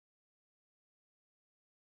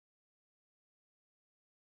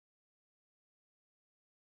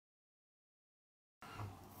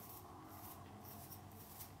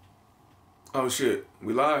Oh shit,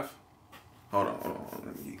 we live? Hold on.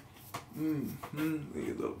 Let me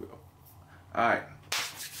get a little bit. Alright.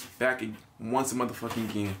 Back once a motherfucking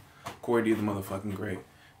again. Corey D the motherfucking great.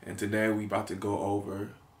 And today we about to go over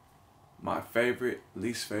my favorite,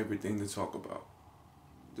 least favorite thing to talk about.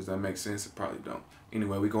 Does that make sense? It probably don't.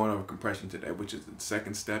 Anyway, we're going over compression today, which is the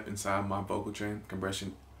second step inside my vocal train.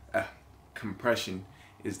 Compression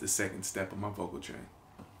is the second step of my vocal train.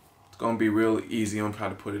 It's going to be real easy. I'm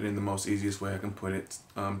trying to put it in the most easiest way I can put it.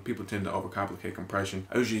 People tend to overcomplicate compression.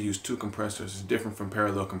 I usually use two compressors. It's different from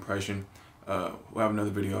parallel compression. We'll have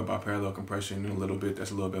another video about parallel compression in a little bit.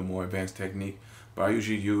 That's a little bit more advanced technique. But I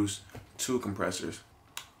usually use two compressors.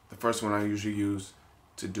 The first one I usually use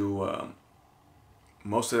to do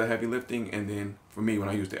most of the heavy lifting, and then for me when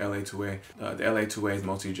I use the LA-2A, the LA-2A is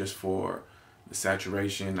mostly just for the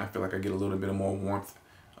saturation. I feel like I get a little bit more warmth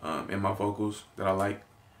in my vocals that I like.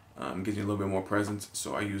 Gives you a little bit more presence,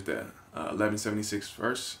 so I use the 1176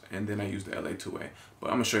 first, and then I use the LA-2A. But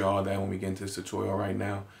I'm gonna show you all that when we get into this tutorial right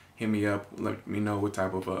now. Hit me up, let me know what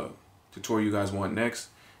type of tutorial you guys want next,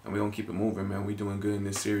 and we're gonna keep it moving, man. We doing good in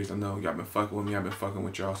this series. I know y'all been fucking with me, I've been fucking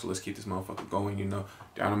with y'all, so let's keep this motherfucker going, you know.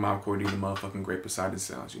 Down in my Cordy, the motherfucking great Poseidon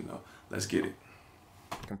Soundz, you know. Let's get it.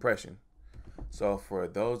 Compression. So for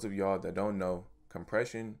those of y'all that don't know,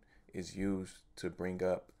 compression is used to bring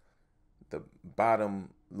up the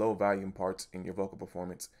bottom low volume parts in your vocal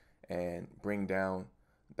performance and bring down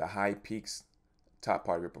the high peaks top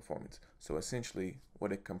part of your performance. So essentially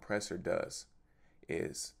what a compressor does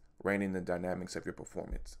is rein in the dynamics of your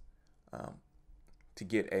performance to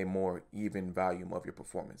get a more even volume of your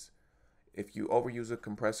performance. If you overuse a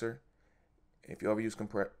compressor, if you overuse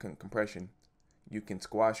compression, you can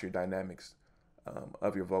squash your dynamics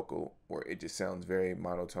of your vocal, where it just sounds very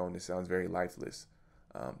monotone, it sounds very lifeless.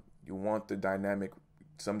 You want the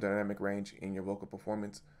some dynamic range in your vocal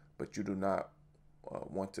performance, but you do not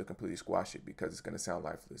want to completely squash it, because it's going to sound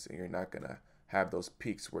lifeless, and you're not going to have those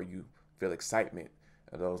peaks where you feel excitement,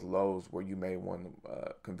 and those lows where you may want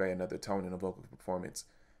to convey another tone in a vocal performance.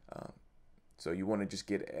 So you want to just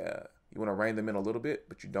you want to rein them in a little bit,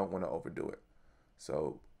 but you don't want to overdo it.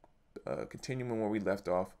 So continuing where we left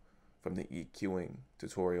off from the EQing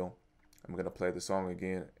tutorial, I'm going to play the song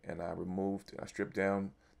again, and I stripped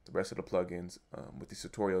down the rest of the plugins. With these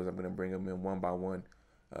tutorials, I'm going to bring them in one by one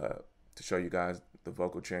to show you guys the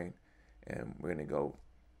vocal chain, and we're going to go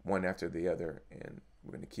one after the other, and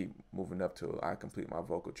we're going to keep moving up till I complete my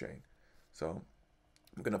vocal chain. So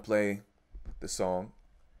I'm going to play the song,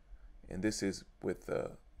 and this is with the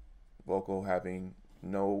vocal having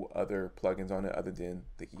no other plugins on it other than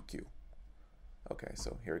the EQ. Okay,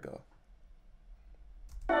 so here we go.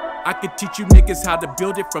 I could teach you niggas how to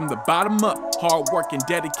build it from the bottom up. Hard work and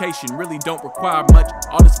dedication really don't require much.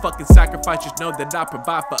 All this fucking sacrifice, just know that I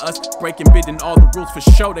provide for us. Breaking, bending all the rules for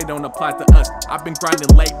sure, they don't apply to us. I've been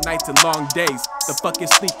grinding late nights and long days. The fucking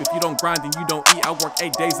sleep, if you don't grind and you don't eat. I work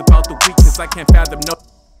 8 days about the week, cause I can't fathom no.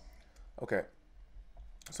 Okay,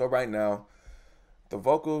 so right now, the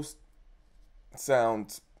vocals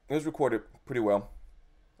it was recorded pretty well.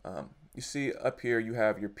 You see up here, you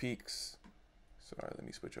have your peaks. Sorry, let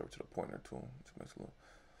me switch over to the pointer tool.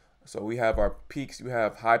 So we have our peaks. You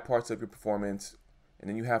have high parts of your performance, and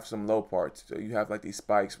then you have some low parts. So you have like these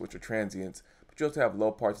spikes, which are transients, but you also have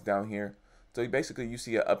low parts down here. So basically you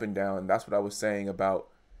see it up and down. And that's what I was saying about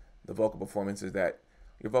the vocal performance, is that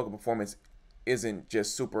your vocal performance isn't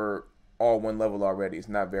just super all one level already. It's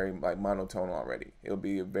not very like monotone already. It'll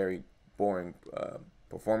be a very boring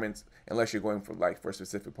performance unless you're going for a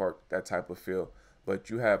specific part, that type of feel. But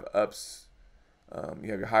you have ups.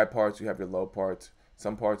 You have your high parts, you have your low parts.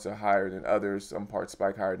 Some parts are higher than others, some parts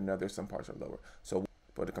spike higher than others, some parts are lower. So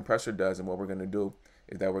what the compressor does, and what we're going to do,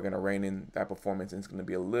 is that we're going to rein in that performance, and it's going to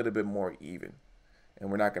be a little bit more even,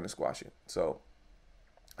 and we're not going to squash it. So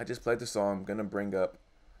I just played the song. I'm going to bring up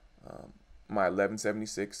my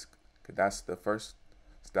 1176, because that's the first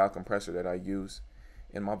style compressor that I use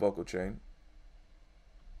in my vocal chain.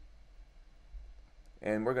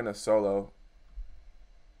 And we're going to solo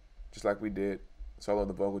just like we did. Solo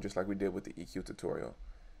the vocal just like we did with the EQ tutorial,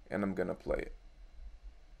 and I'm gonna play it.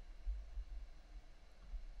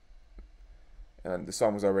 And the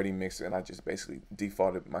song was already mixed, and I just basically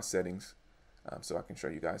defaulted my settings so I can show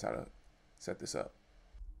you guys how to set this up.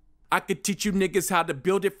 I could teach you niggas how to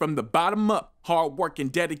build it from the bottom up. Hard work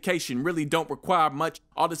and dedication really don't require much.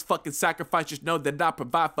 All this fucking sacrifice, just know that I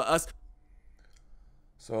provide for us.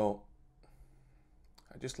 So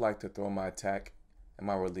I just like to throw my attack and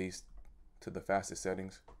my release to the fastest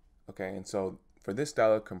settings. Okay, and so for this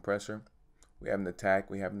style of compressor, we have an attack,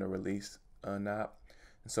 we have a release knob.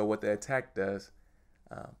 And so what the attack does,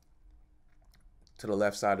 To the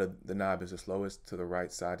left side of the knob is the slowest, to the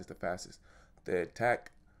right side is the fastest. The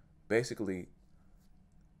attack basically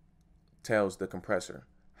tells the compressor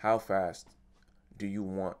how fast do you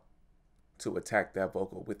want to attack that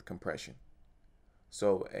vocal with compression.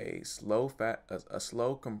 So a slow attack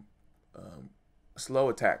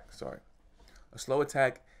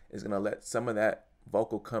is gonna let some of that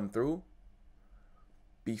vocal come through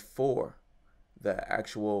before the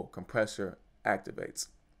actual compressor activates.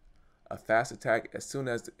 A fast attack, as soon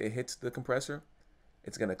as it hits the compressor,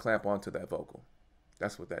 it's gonna clamp onto that vocal.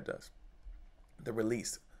 That's what that does. The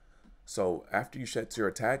release. So after you shut your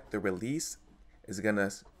attack, the release is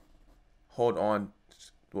gonna hold on,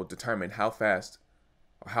 will determine how fast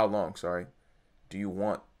or how long, do you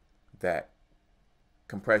want that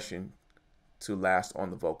compression to last on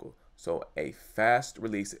the vocal. So a fast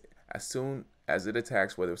release, as soon as it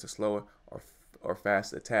attacks, whether it's a slower or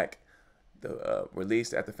fast attack, the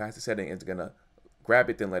release at the fastest setting is gonna grab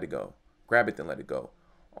it, then let it go. Grab it, then let it go.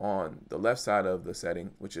 On the left side of the setting,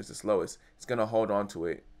 which is the slowest, it's gonna hold on to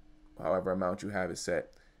it, however amount you have it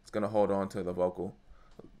set. It's gonna hold on to the vocal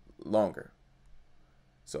longer.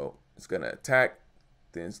 So it's gonna attack,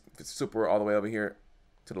 then if it's super all the way over here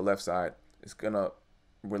to the left side, it's gonna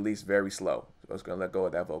release very slow. So it's gonna let go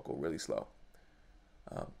of that vocal really slow.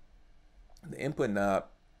 The input knob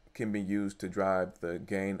can be used to drive the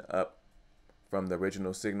gain up from the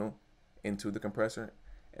original signal into the compressor,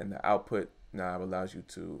 and the output knob allows you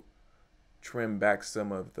to trim back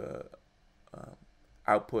some of the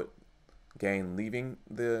output gain leaving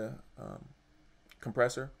the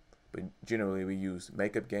compressor. But generally we use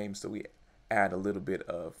makeup gain, so we add a little bit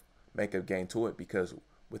of makeup gain to it, because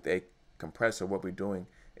with a compressor what we're doing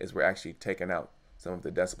is we're actually taking out some of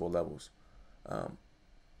the decibel levels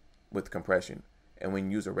with compression. And when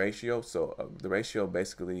you use a ratio, so the ratio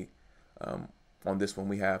basically on this one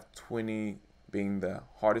we have 20 being the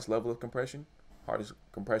hardest level of compression, hardest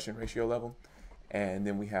compression ratio level, and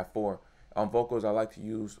then we have 4. On vocals I like to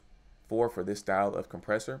use 4 for this style of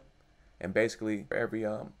compressor, and basically for every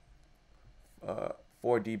 4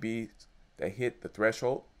 dB that hit the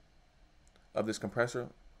threshold of this compressor,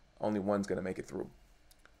 only one's gonna make it through.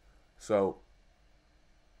 So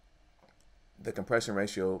the compression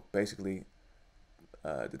ratio basically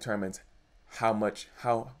determines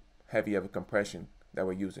how heavy of a compression that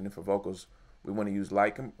we're using. And for vocals, we want to use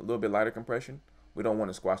a little bit lighter compression. We don't want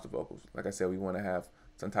to squash the vocals. Like I said, we want to have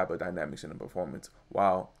some type of dynamics in the performance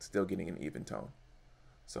while still getting an even tone.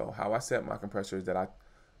 So how I set my compressor is that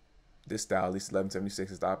this style, at least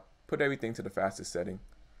 1176, is I put everything to the fastest setting.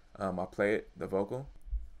 I play the vocal,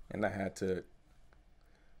 and I had to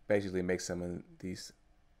basically make some of these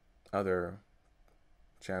other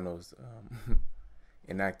channels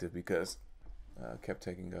inactive because kept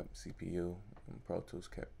taking up CPU and Pro Tools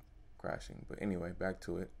kept crashing. But anyway, back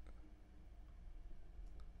to it.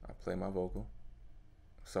 I play my vocal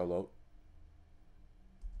solo.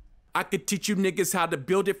 I could teach you niggas how to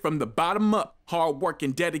build it from the bottom up. Hard work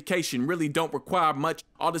and dedication really don't require much.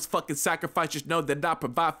 All this fucking sacrifice, just know that I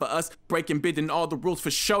provide for us. Breaking, bending all the rules, for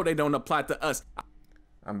sure they don't apply to us.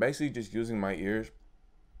 I'm basically just using my ears.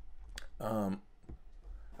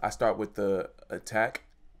 I start with the attack,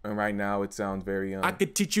 and right now it sounds very I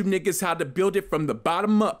could teach you niggas how to build it from the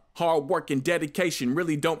bottom up. Hard work and dedication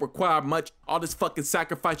really don't require much. All this fucking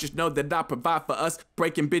sacrifice, just know that I provide for us.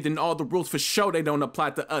 Breaking, bending all the rules, for sure they don't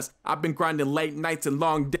apply to us. I've been grinding late nights and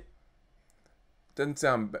long days. Doesn't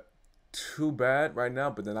sound too bad right now,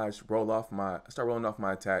 but then I just start rolling off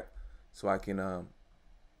my attack, so I can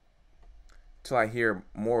till I hear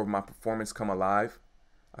more of my performance come alive.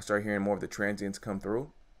 I start hearing more of the transients come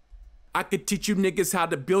through. I could teach you niggas how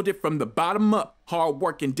to build it from the bottom up. Hard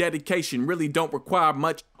work and dedication really don't require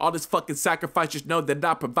much. All this fucking sacrifice, just know that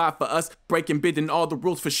I provide for us. Breaking, bending all the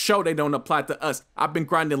rules, for sure they don't apply to us. I've been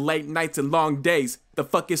grinding late nights and long days. The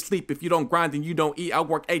fuck is sleep? If you don't grind and you don't eat, I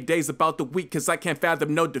work 8 days about the week, cause I can't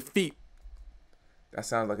fathom no defeat. That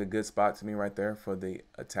sounds like a good spot to me right there for the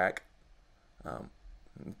attack.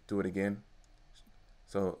 Do it again.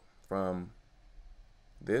 So from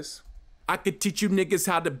this. I could teach you niggas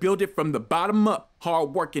how to build it from the bottom up.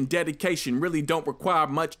 Hard work and dedication really don't require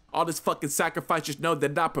much. All this fucking sacrifice, just know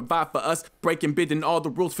that I provide for us. Breaking, bending all the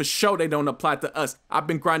rules, for sure they don't apply to us. I've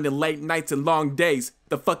been grinding late nights and long days.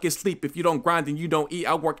 The fuck is sleep? If you don't grind and you don't eat,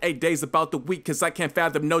 I work 8 days about the week, cause I can't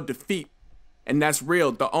fathom no defeat. And that's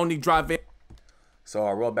real, the only drive in. So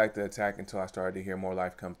I rolled back the attack until I started to hear more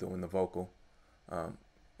life come through in the vocal.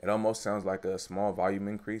 It almost sounds like a small volume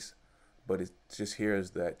increase, but it just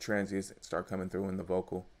hears that transients start coming through in the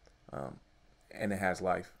vocal, and it has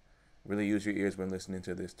life. Really use your ears when listening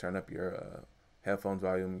to this. Turn up your headphones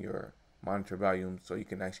volume, your monitor volume so you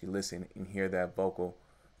can actually listen and hear that vocal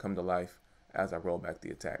come to life as I roll back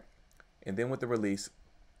the attack. And then with the release,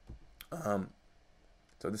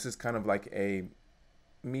 so this is kind of like a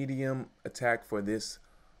medium attack for this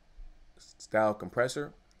style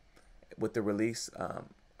compressor. With the release,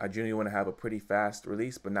 I generally want to have a pretty fast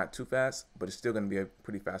release, but not too fast, but it's still going to be a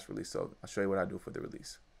pretty fast release. So I'll show you what I do for the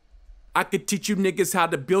release. I could teach you niggas how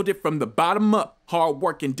to build it from the bottom up. Hard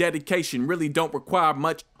work and dedication really don't require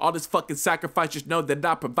much. All this fucking sacrifice, just know that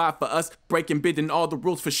I provide for us. Breaking, bending all the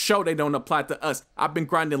rules for sure, they don't apply to us. I've been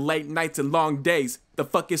grinding late nights and long days. The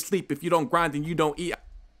fuck is sleep if you don't grind and you don't eat.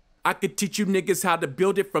 I could teach you niggas how to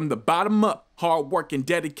build it from the bottom up. Hard work and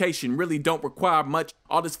dedication really don't require much.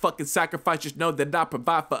 All this fucking sacrifice, just know that I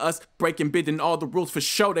provide for us. Breaking, bending all the rules for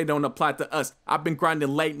sure, they don't apply to us. I've been grinding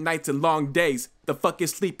late nights and long days. The fuck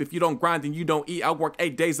is sleep if you don't grind and you don't eat. I work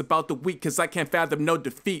 8 days about the week cause I can't fathom no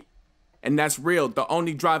defeat. And that's real, the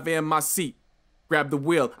only driver in my seat. Grab the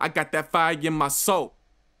wheel, I got that fire in my soul.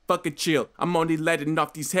 Fuck a chill, I'm only letting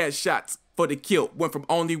off these headshots for the kill. Went from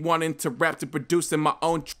only wanting to rap to producing my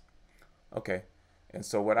own. Okay, and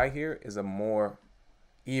so what I hear is a more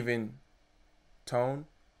even tone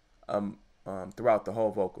throughout the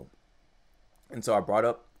whole vocal. And so I brought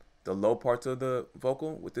up the low parts of the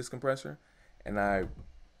vocal with this compressor, and I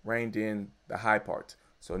reined in the high parts.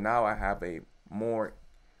 So now I have a more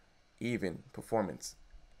even performance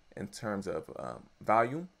in terms of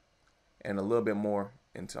volume and a little bit more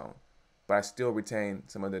in tone. But I still retain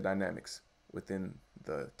some of the dynamics within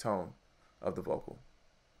the tone of the vocal.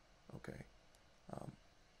 Okay.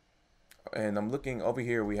 And I'm looking over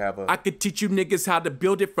here, we have I could teach you niggas how to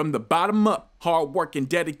build it from the bottom up. Hard work and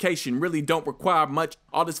dedication really don't require much.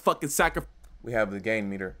 All this fucking sacrifice. We have the gain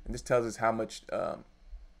meter, and this tells us how much, how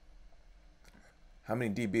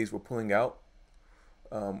many dBs we're pulling out.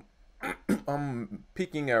 I'm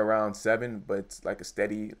peaking at around 7, but it's like a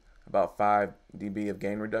steady about 5 dB of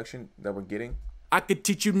gain reduction that we're getting. I could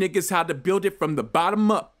teach you niggas how to build it from the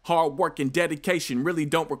bottom up. Hard work and dedication really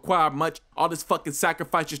don't require much. All this fucking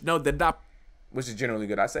sacrifice, just know that I. Which is generally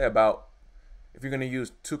good. I say about, if you're going to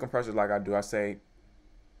use 2 compressors like I do, I say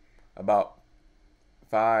about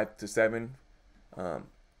 5 to 7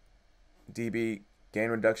 dB gain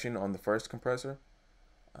reduction on the first compressor.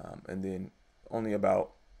 And then only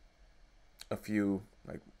about a few,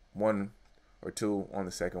 like 1 or 2 on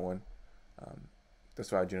the second one.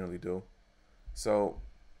 That's what I generally do. So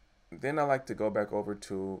then I like to go back over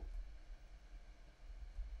to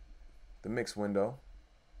the mix window.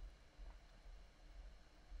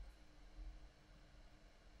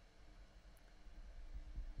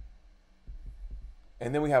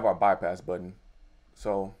 And then we have our bypass button.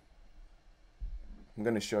 So I'm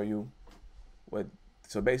going to show you what,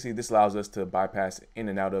 so basically this allows us to bypass in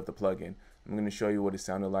and out of the plugin. I'm going to show you what it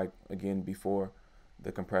sounded like again before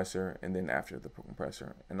the compressor and then after the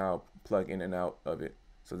compressor, and I'll plug in and out of it.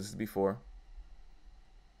 So this is before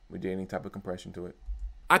we did any type of compression to it.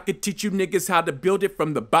 I could teach you niggas how to build it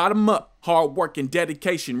from the bottom up. Hard work and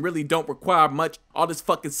dedication really don't require much. All this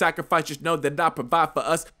fucking sacrifice, just know that I provide for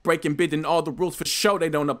us. Breaking, bending all the rules for sure, they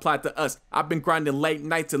don't apply to us. I've been grinding late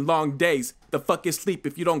nights and long days. The fuck is sleep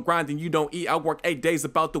if you don't grind and you don't eat. I work 8 days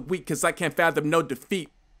about the week cause I can't fathom no defeat.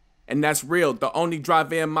 And that's real, the only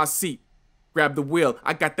driver in my seat. Grab the wheel,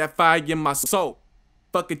 I got that fire in my soul.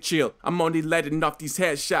 Fuck a chill, I'm only letting off these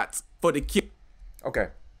headshots for the kill. Okay,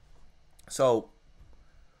 so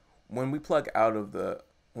when we plug out of the,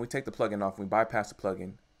 when we take the plugin off, we bypass the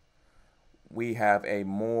plugin, we have a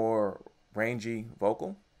more rangy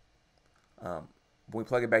vocal. When we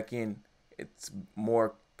plug it back in, it's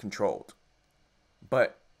more controlled.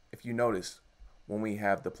 But if you notice, when we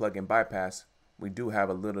have the plugin bypass, we do have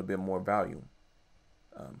a little bit more volume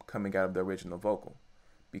coming out of the original vocal,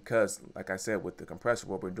 because like I said, with the compressor,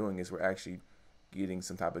 what we're doing is we're actually getting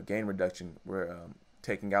some type of gain reduction. We're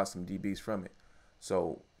taking out some dBs from it.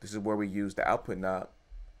 So this is where we use the output knob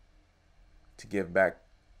to give back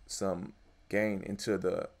some gain into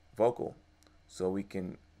the vocal, so we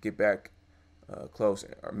can get back close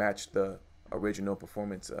or match the original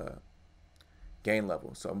performance gain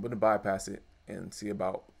level. So I'm going to bypass it and see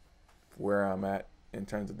about where I'm at in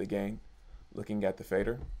terms of the gain, looking at the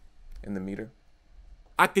fader and the meter.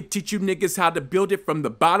 I could teach you niggas how to build it from the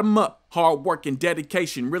bottom up. Hard work and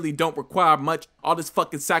dedication really don't require much. All this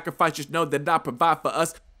fucking sacrifice, just know that I provide for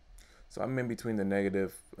us. So I'm in between the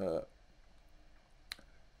negative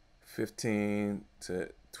 15 to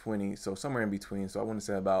 20, so somewhere in between. So I want to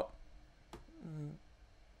say about,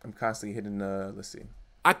 I'm constantly hitting let's see,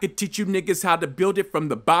 I could teach you niggas how to build it from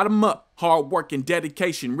the bottom up. Hard work and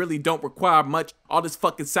dedication really don't require much. All this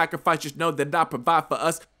fucking sacrifice, just know that I provide for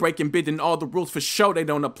us. Breaking, bending all the rules, for sure they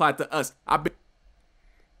don't apply to us.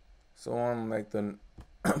 So on like the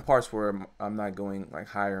parts where I'm not going like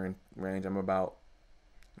higher in range, I'm about,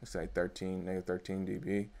 let's say negative 13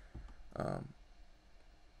 dB.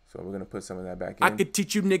 So we're gonna put some of that back in. I could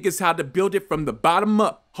teach you niggas how to build it from the bottom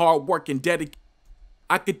up. Hard work and dedication.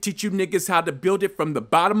 I could teach you niggas how to build it from the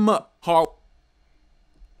bottom up.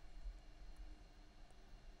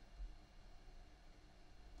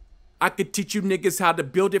 I could teach you niggas how to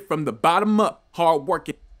build it from the bottom up. Hard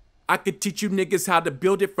working. I could teach you niggas how to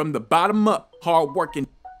build it from the bottom up. Hard working.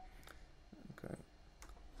 Okay.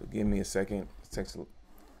 So give me a second. It takes a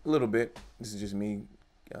little bit. This is just me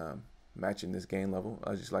matching this gain level.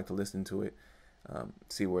 I just like to listen to it,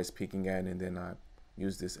 see where it's peaking at, and then I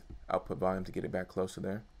use this output volume to get it back closer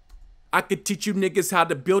there. I could teach you niggas how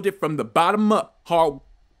to build it from the bottom up.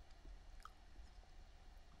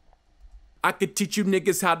 I could teach you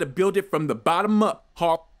niggas how to build it from the bottom up.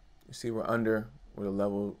 You see we're under the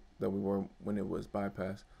level that we were when it was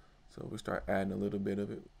bypassed. So we start adding a little bit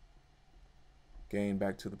of it. Gain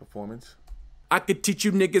back to the performance. I could teach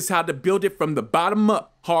you niggas how to build it from the bottom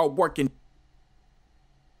up. Hard working.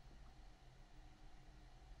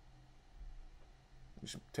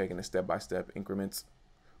 Just taking it step-by-step increments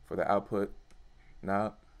for the output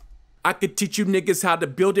knob. I could teach you niggas how to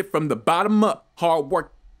build it from the bottom up. Hard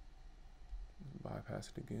work. Bypass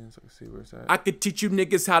it again so I can see where it's at. I could teach you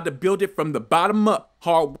niggas how to build it from the bottom up.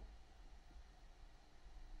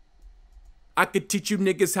 I could teach you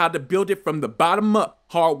niggas how to build it from the bottom up.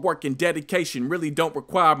 Hard work and dedication really don't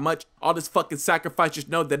require much. All this fucking sacrifice, just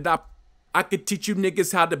know that I could teach you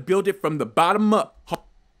niggas how to build it from the bottom up.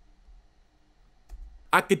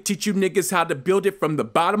 I could teach you niggas how to build it from the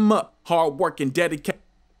bottom up. Hard work and dedication.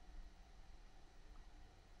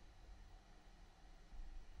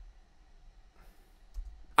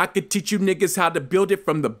 I could teach you niggas how to build it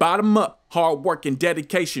from the bottom up. Hard work and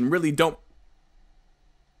dedication really don't.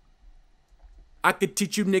 I could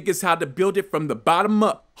teach you niggas how to build it from the bottom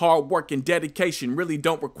up. Hard work and dedication really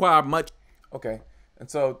don't require much. Okay, and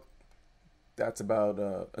so that's about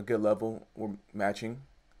a good level. We're matching.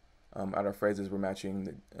 Out our phrases, we're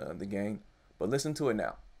matching the gain. But listen to it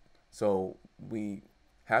now. So we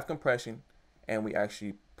have compression, and we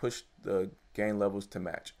actually push the gain levels to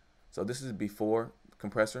match. So this is before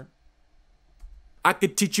compressor. I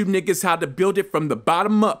could teach you niggas how to build it from the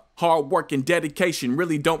bottom up. Hard work and dedication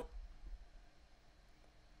really don't.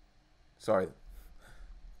 Sorry,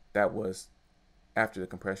 that was after the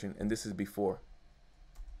compression, and this is before.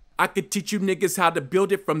 I could teach you niggas how to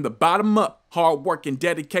build it from the bottom up. Hard work and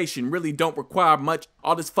dedication really don't require much.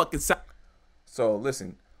 All this fucking So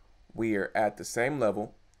listen, we are at the same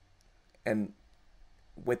level, and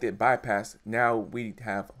with it bypassed, now we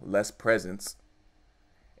have less presence,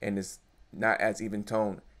 and it's not as even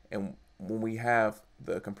tone. And when we have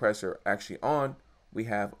the compressor actually on, we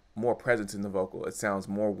have more presence in the vocal. It sounds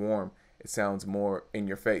more warm. It sounds more in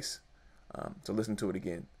your face. So listen to it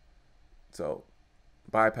again. So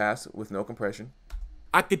bypass with no compression.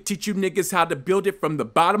 I could teach you niggas how to build it from the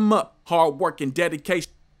bottom up. Hard work and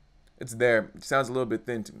dedication. It's there. It sounds a little bit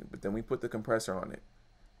thin to me, but then we put the compressor on it.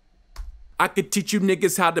 I could teach you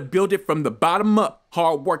niggas how to build it from the bottom up.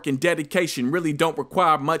 Hard work and dedication really don't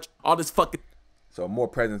require much. All this fucking. So more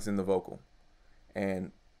presence in the vocal.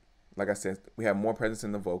 And like I said, we have more presence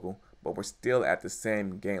in the vocal, but we're still at the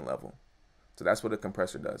same gain level. So that's what a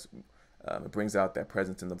compressor does. It brings out that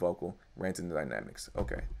presence in the vocal, rants in the dynamics.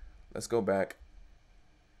 Okay, let's go back.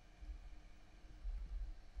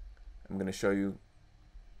 I'm going to show you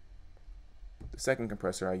the second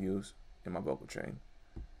compressor I use in my vocal chain.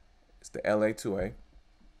 It's the LA-2A.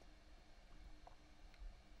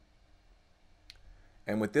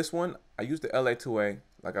 And with this one, I use the LA-2A,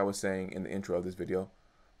 like I was saying in the intro of this video,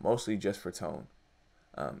 mostly just for tone.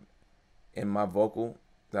 In my vocal,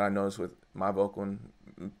 that I noticed with my vocal, and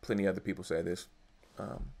plenty of other people say this,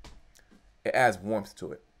 it adds warmth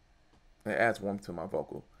to it. It adds warmth to my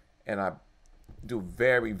vocal. And I do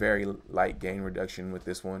very, very light gain reduction with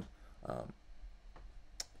this one.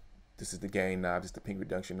 This is the gain knob, this is the pink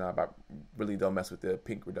reduction knob. I really don't mess with the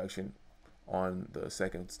pink reduction on the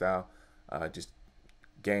second style. Just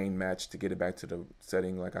gain match to get it back to the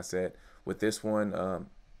setting, like I said. With this one,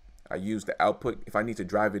 I use the output. If I need to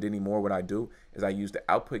drive it anymore, what I do is I use the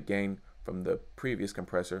output gain from the previous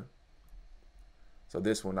compressor. So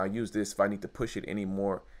this one, I use this if I need to push it any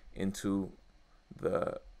more into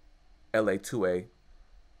the LA-2A,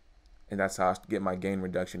 and that's how I get my gain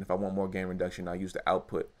reduction. If I want more gain reduction, I use the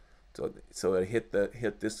output So it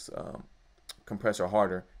hit this compressor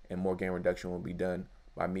harder, and more gain reduction will be done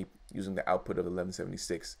by me using the output of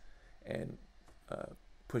 1176 and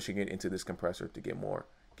pushing it into this compressor to get more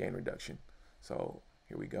gain reduction. So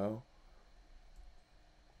here we go.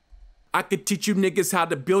 I could teach you niggas how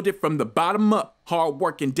to build it from the bottom up. Hard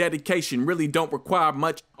work and dedication really don't require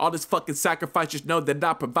much. All this fucking sacrifice, just know that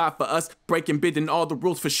I provide for us. Breaking, bending all the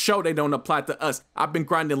rules for sure, they don't apply to us. I've been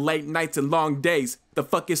grinding late nights and long days. The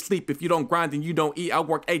fuck is sleep? If you don't grind and you don't eat, I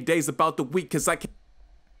work 8 days about the week cause I can.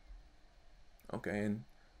 Okay, and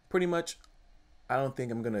pretty much I don't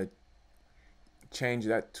think I'm gonna change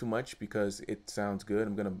that too much because it sounds good.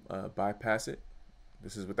 I'm gonna bypass it.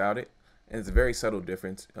 This is without it, and it's a very subtle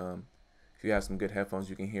difference. If you have some good headphones,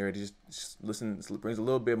 you can hear it. Just listen. It brings a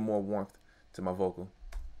little bit more warmth to my vocal.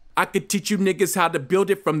 I could teach you niggas how to build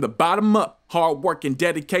it from the bottom up. Hard work and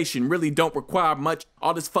dedication really don't require much.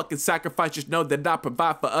 All this fucking sacrifice, just know that I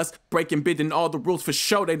provide for us. Breaking, bending all the rules for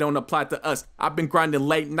sure, they don't apply to us. I've been grinding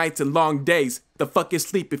late nights and long days. The fuck is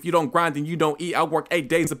sleep? If you don't grind and you don't eat, I work 8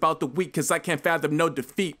 days about the week cause I can't fathom no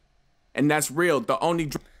defeat. And that's real. The only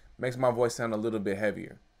makes my voice sound a little bit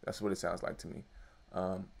heavier. That's what it sounds like to me.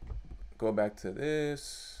 Go back to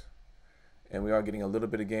this, and we are getting a little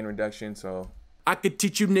bit of gain reduction, so I could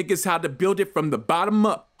teach you niggas how to build it from the bottom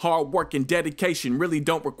up. Hard work and dedication really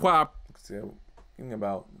don't require. So getting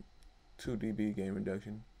about 2 dB gain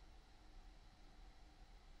reduction.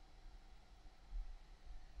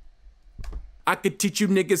 I could teach you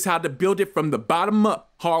niggas how to build it from the bottom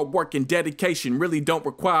up. Hard work and dedication really don't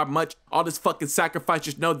require much. All this fucking sacrifice,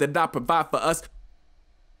 just know that I provide for us.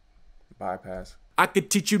 Bypass. I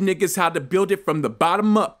could teach you niggas how to build it from the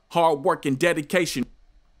bottom up. Hard work and dedication.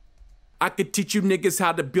 I could teach you niggas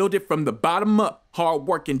how to build it from the bottom up. Hard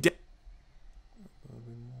work and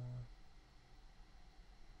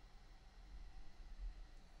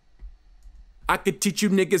I could teach you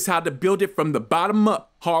niggas how to build it from the bottom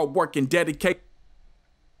up. Hard work and dedication.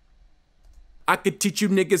 I could teach you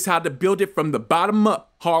niggas how to build it from the bottom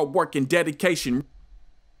up. Hard work and dedication.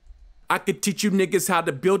 I could teach you niggas how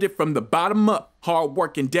to build it from the bottom up. Hard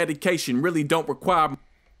work and dedication really don't require.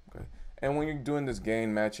 Okay. And when you're doing this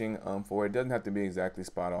gain matching for it, doesn't have to be exactly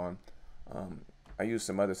spot on. I use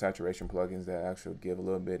some other saturation plugins that actually give a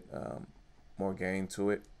little bit more gain to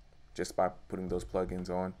it just by putting those plugins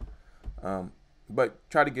on. But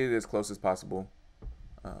try to get it as close as possible.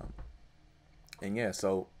 And yeah,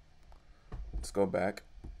 so let's go back.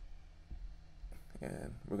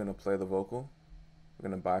 And we're going to play the vocal. We're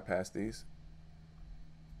going to bypass these.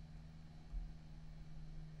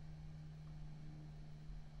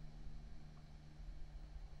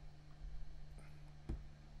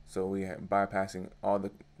 So we are bypassing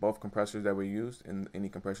both compressors that we used in any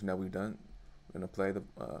compression that we've done. We're going to play the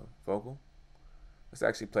vocal. Let's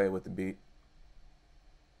actually play it with the beat.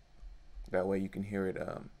 That way you can hear it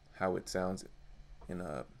how it sounds in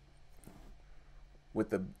with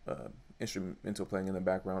the instrumental playing in the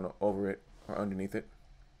background or over it or underneath it.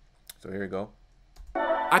 So here we go.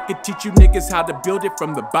 I could teach you niggas how to build it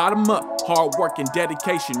from the bottom up. Hard work and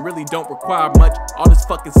dedication really don't require much. All this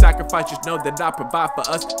fucking sacrifice, just know that I provide for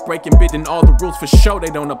us. Breaking, bending all the rules for sure, they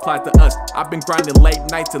don't apply to us. I've been grinding late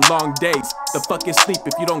nights and long days. The fuck is sleep?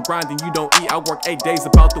 If you don't grind and you don't eat, I work 8 days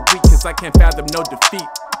about the week cause I can't fathom no defeat.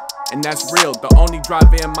 And that's real, the only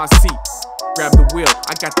driver in my seat. Grab the wheel,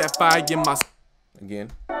 I got that fire in my. Again.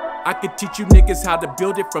 I could teach you niggas how to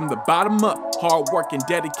build it from the bottom up. Hard work and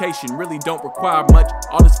dedication really don't require much.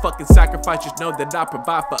 All this fucking sacrifice, just know that I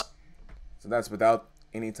provide for. So that's without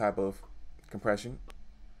any type of compression.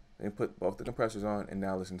 Then put both the compressors on and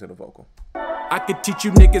now listen to the vocal. I could teach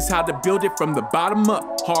you niggas how to build it from the bottom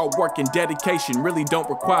up. Hard work and dedication really don't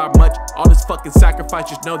require much. All this fucking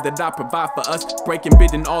sacrifice, just know that I provide for us. Breaking,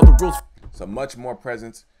 bending all the rules. So much more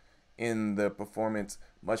presence in the performance,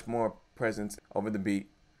 much more presence over the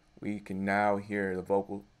beat. We can now hear the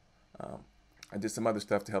vocal. I did some other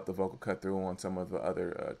stuff to help the vocal cut through on some of the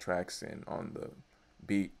other tracks and on the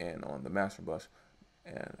beat and on the master bus.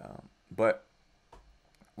 And but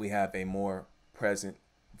we have a more present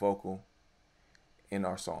vocal in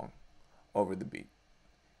our song over the beat.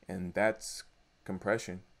 And that's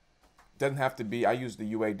compression. Doesn't have to be, I use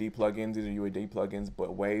the UAD plugins, these are UAD plugins,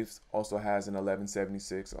 but Waves also has an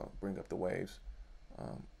 1176. I'll bring up the Waves.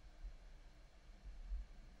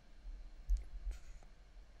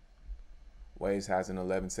 Waves has an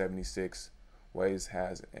 1176. Waves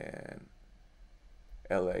has an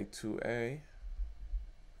LA-2A.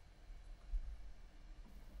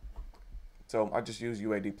 So I just use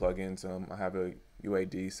UAD plugins. I have a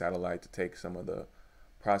UAD satellite to take some of the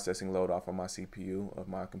processing load off of my CPU of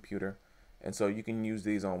my computer, And so you can use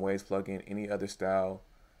these on Waves plugin, any other style,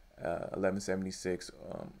 1176,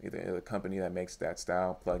 either the company that makes that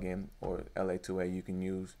style plugin or LA-2A. You can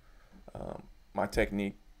use my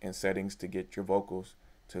technique and settings to get your vocals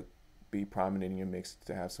to be prominent in your mix,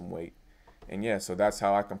 to have some weight. And yeah, so that's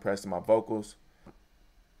how I compress my vocals.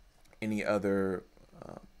 Any other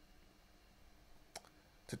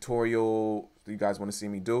tutorial you guys want to see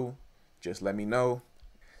me do, just let me know.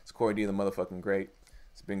 It's Corey D, the motherfucking great.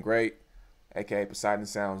 It's been great, aka Poseidon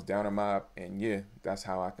Soundz, Downer Mob, and yeah, that's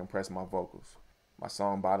how I compress my vocals. My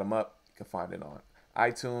song Bottom Up, you can find it on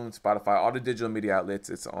iTunes, Spotify, all the digital media outlets.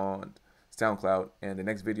 It's on SoundCloud, and the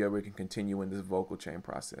next video we can continue in this vocal chain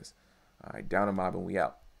process. All right, Downer Mob, and we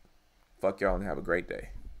out. Fuck y'all and have a great day.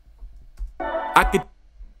 I could